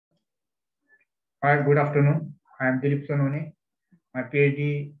Hi, good afternoon. I am Dilip Sonone. My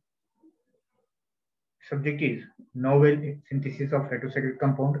PhD subject is novel synthesis of heterocyclic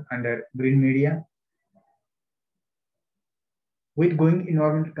compound under green media. With growing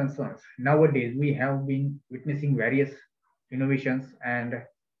environmental concerns, nowadays we have been witnessing various innovations and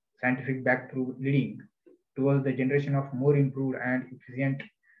scientific breakthrough leading towards the generation of more improved and efficient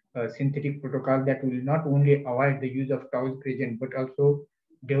synthetic protocol that will not only avoid the use of toxic reagent but also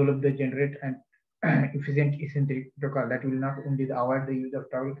develop the generate and efficient synthetic protocol that will not only avoid the use of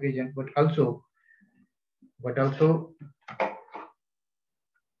toxic reagent but also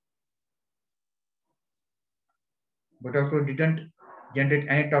didn't generate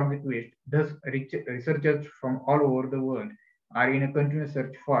any toxic waste. Thus, researchers from all over the world are in a continuous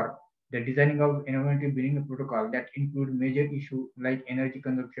search for the designing of innovative building protocol that include major issues like energy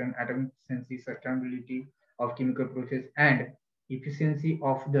consumption, atomic efficiency, sustainability of chemical process, and efficiency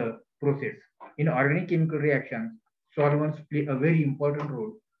of the process. In organic chemical reactions, solvents play a very important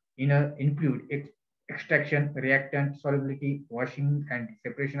role in include extraction, reactant solubility, washing, and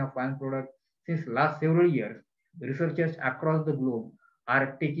separation of final product. Since last several years, researchers across the globe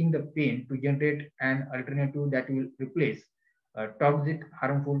are taking the pain to generate an alternative that will replace a toxic,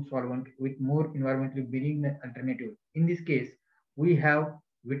 harmful solvent with more environmentally benign alternative. In this case, we have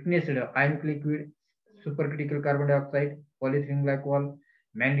witnessed ionic liquid, supercritical carbon dioxide, polyethylene glycol,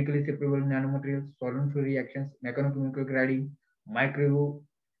 magnetically separable nanomaterials, solvent-free reactions, mechanochemical grading, microwave,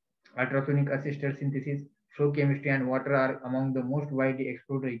 ultrasonic assisted synthesis, flow chemistry, and water are among the most widely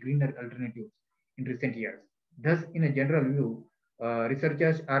explored greener alternatives in recent years. Thus, in a general view,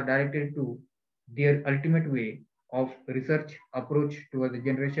 researchers are directed to their ultimate way of research approach towards the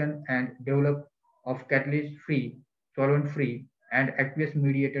generation and develop of catalyst-free, solvent-free, and aqueous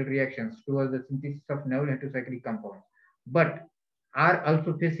mediated reactions towards the synthesis of novel heterocyclic compounds, but are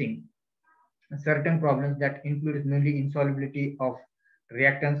also facing certain problems that include mainly insolubility of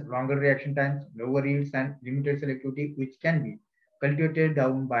reactants, longer reaction times, lower yields, and limited selectivity, which can be cultivated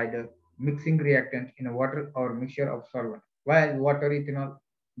down by the mixing reactant in a water or mixture of solvent. While water ethanol,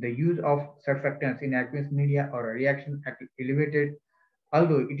 the use of surfactants in aqueous media or a reaction at elevated,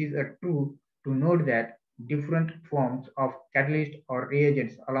 although it is a true to note that different forms of catalyst or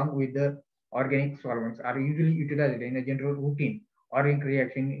reagents along with the organic solvents are usually utilized in a general routine organic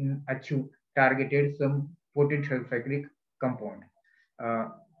reaction in achieve targeted some potential cyclic compound. Uh,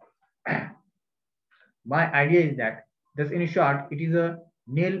 my idea is that, thus, in short, it is a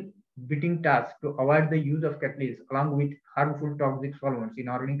nail beating task to avoid the use of catalysts along with harmful toxic solvents in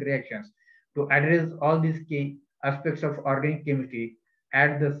organic reactions to address all these key aspects of organic chemistry.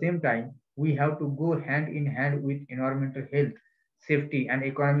 At the same time, we have to go hand in hand with environmental health, safety, and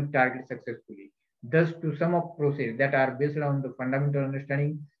economic targets successfully. Thus, to sum up processes that are based on the fundamental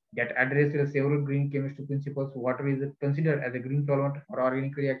understanding that addresses several green chemistry principles, water is considered as a green solvent for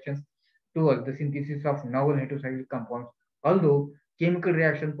organic reactions towards the synthesis of novel heterocyclic compounds, although chemical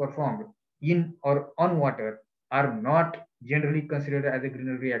reactions performed in or on water are not generally considered as a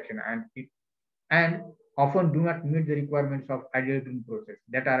green reaction and often do not meet the requirements of ideal green process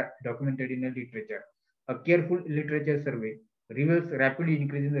that are documented in the literature. A careful literature survey reveals rapidly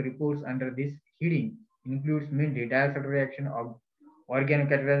increasing the reports under this heading includes mainly diacetyl reaction of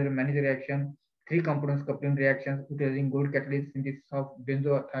organocatalyzed managed reaction, three components coupling reactions utilizing gold catalyst synthesis of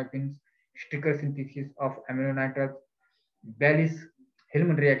benzothioneins, Stricker synthesis of amino nitrates, Bayes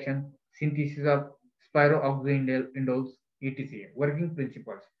Hellman reaction, synthesis of spiroxyindoles, etc. Working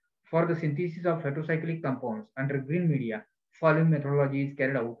principles. For the synthesis of heterocyclic compounds under green media, following methodology is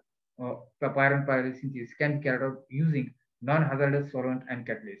carried out. Papyron pyrolysis synthesis can be carried out using non-hazardous solvent and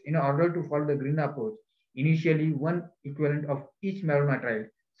catalyst. In order to follow the green approach, initially one equivalent of each malonitrile,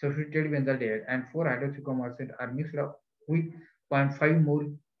 sulfated benzaldehyde, and 4 hydroxycommercent are mixed up with 0.5 mole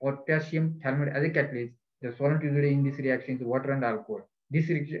potassium thalmate as a catalyst. The solvent used in this reaction is water and alcohol. This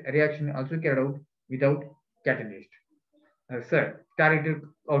reaction also carried out without catalyst. Sir, targeted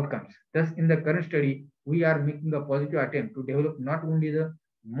outcomes. Thus, in the current study, we are making a positive attempt to develop not only the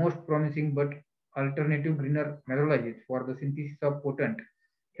most promising but alternative greener methodologies for the synthesis of potent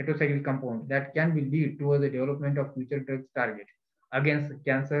heterocyclic compounds that can be lead towards the development of future drugs target against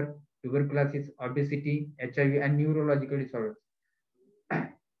cancer, tuberculosis, obesity, HIV, and neurological disorders.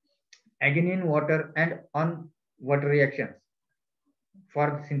 Again, in water and on water reactions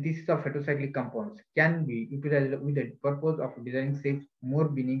for the synthesis of heterocyclic compounds can be utilized with the purpose of designing safe, more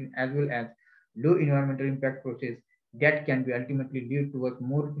benign as well as low environmental impact process that can be ultimately lead towards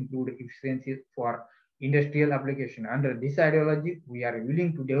more improved efficiencies for industrial application. Under this ideology, we are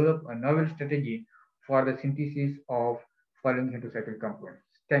willing to develop a novel strategy for the synthesis of following heterocyclic compounds.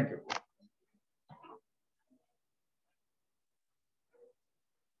 Thank you.